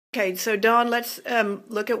Okay, so Dawn, let's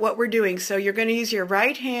look at what we're doing. So you're going to use your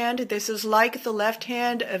right hand. This is like the left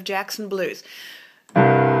hand of Jackson Blues.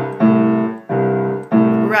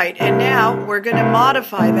 Right, and now we're going to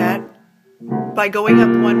modify that by going up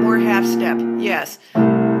one more half step. Yes.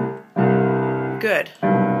 Good.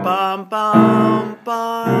 Bum, bum,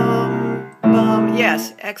 bum, bum.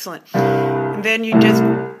 Yes, excellent. And then you just,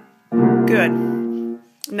 good. And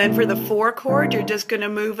then for the 4 chord, you're just going to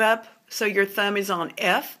move up so your thumb is on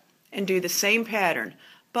F and do the same pattern.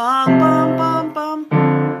 Bum, bum, bum, bum.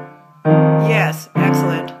 Yes,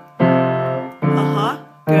 excellent.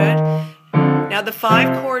 Good. Now the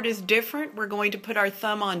 5 chord is different. We're going to put our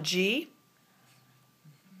thumb on G.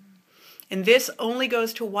 And this only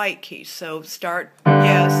goes to white key. So start,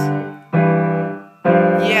 yes.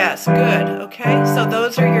 Yes, good. Okay, so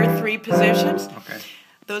those are your 3 positions. Okay.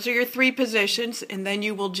 Those are your 3 positions, and then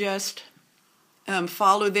you will just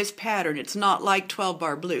follow this pattern. It's not like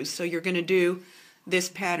 12-bar blues, so you're going to do this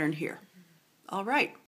pattern here. All right.